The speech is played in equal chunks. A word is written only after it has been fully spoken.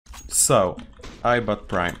So, I bought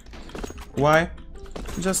Prime. Why?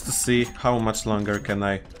 Just to see how much longer can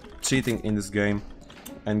I cheating in this game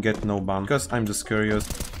and get no ban, because I'm just curious.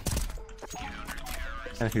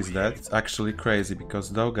 And he's dead. It's actually crazy,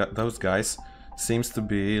 because those guys seems to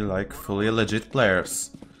be like fully legit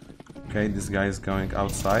players. Okay, this guy is going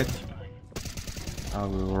outside. I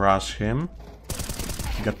will rush him.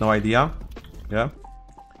 Got no idea. Yeah?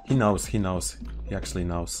 He knows, he knows. He actually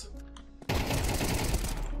knows.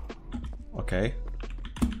 Okay.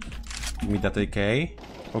 Give me that AK.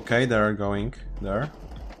 Okay, they're going there.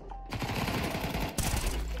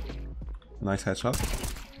 Nice headshot.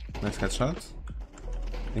 Nice headshot.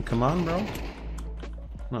 And come on, bro.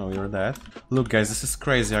 No, you're dead. Look, guys, this is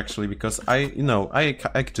crazy actually, because I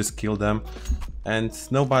just kill them and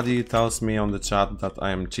nobody tells me on the chat that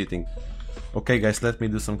I am cheating. Okay, guys, let me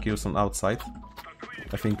do some kills on outside.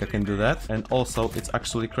 I think I can do that. And also, it's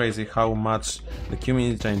actually crazy how much the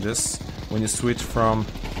community changes when you switch from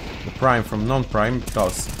the prime from non-prime,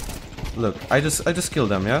 because look, I just kill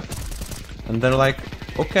them, yeah? And they're like,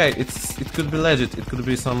 okay, it could be legit, it could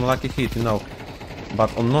be some lucky hit, you know.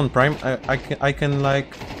 But on non-prime, I can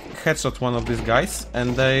like headshot one of these guys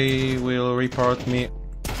and they will report me.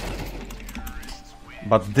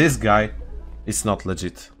 But this guy is not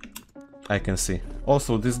legit, I can see.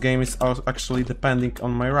 Also, this game is actually depending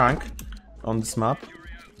on my rank on this map.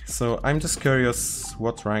 So I'm just curious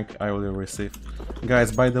what rank I will receive.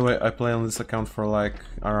 Guys, by the way, I play on this account for like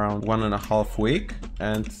around 1.5 weeks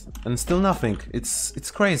and still nothing.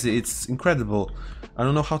 It's crazy, it's incredible. I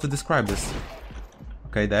don't know how to describe this.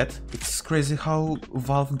 Okay, that. It's crazy how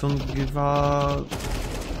Valve don't give a...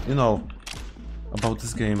 you know, about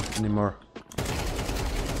this game anymore.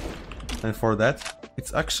 And for that,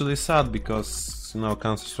 it's actually sad because, you know,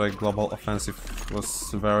 Counter-Strike Global Offensive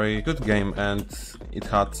was a very good game and it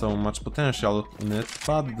had so much potential in it,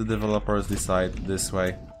 but the developers decide this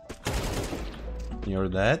way. You're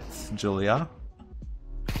dead, Julia.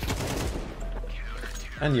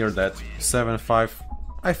 And you're dead. 7-5.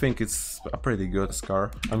 I think it's a pretty good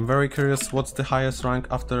score. I'm very curious what's the highest rank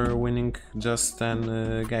after winning just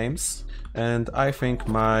 10 games. And I think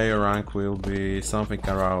my rank will be something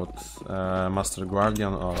around Master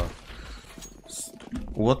Guardian or...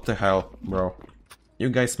 What the hell, bro? You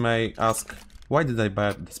guys may ask, why did I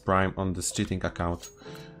buy this Prime on this cheating account?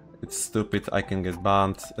 It's stupid, I can get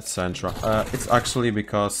banned, etc. It's actually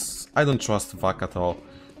because I don't trust VAC at all.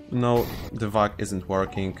 No, the VAC isn't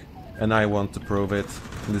working. And I want to prove it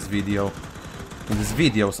in this video. In these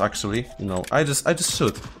videos, actually, you know, I just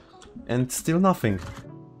shoot, and still nothing.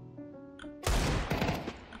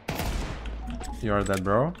 You are dead,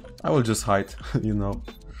 bro. I will just hide, you know.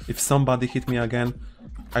 If somebody hit me again,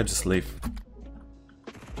 I just leave.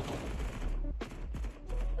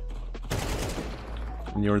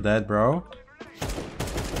 And you're dead, bro.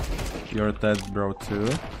 You're dead, bro, too.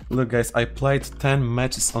 Look, guys, I played 10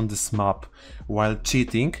 matches on this map while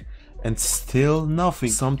cheating. And still nothing.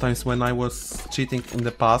 Sometimes when I was cheating in the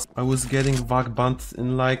past, I was getting VAC banned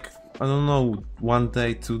in like, I don't know, 1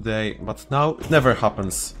 day, 2 days. But now it never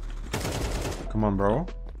happens. Come on, bro.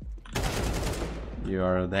 You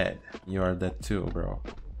are dead. You are dead too, bro.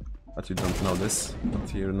 But you don't know this.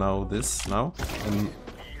 But you know this now. And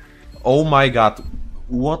oh my god.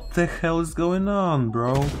 What the hell is going on,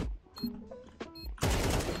 bro?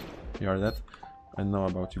 You are dead. I know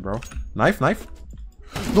about you, bro. Knife, knife.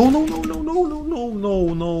 No, no, no, no, no, no, no,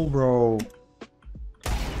 no, no, bro.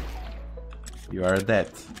 You are dead.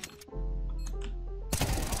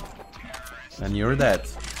 And you're dead.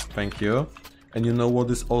 Thank you. And you know what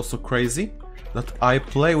is also crazy? That I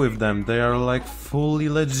play with them. They are like fully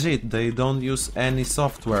legit. They don't use any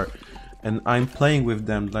software. And I'm playing with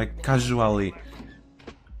them like casually.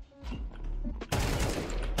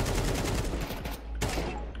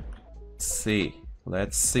 Let's see.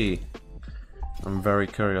 Let's see. I'm very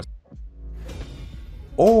curious.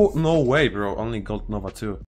 Oh, no way, bro. Only Gold Nova 2.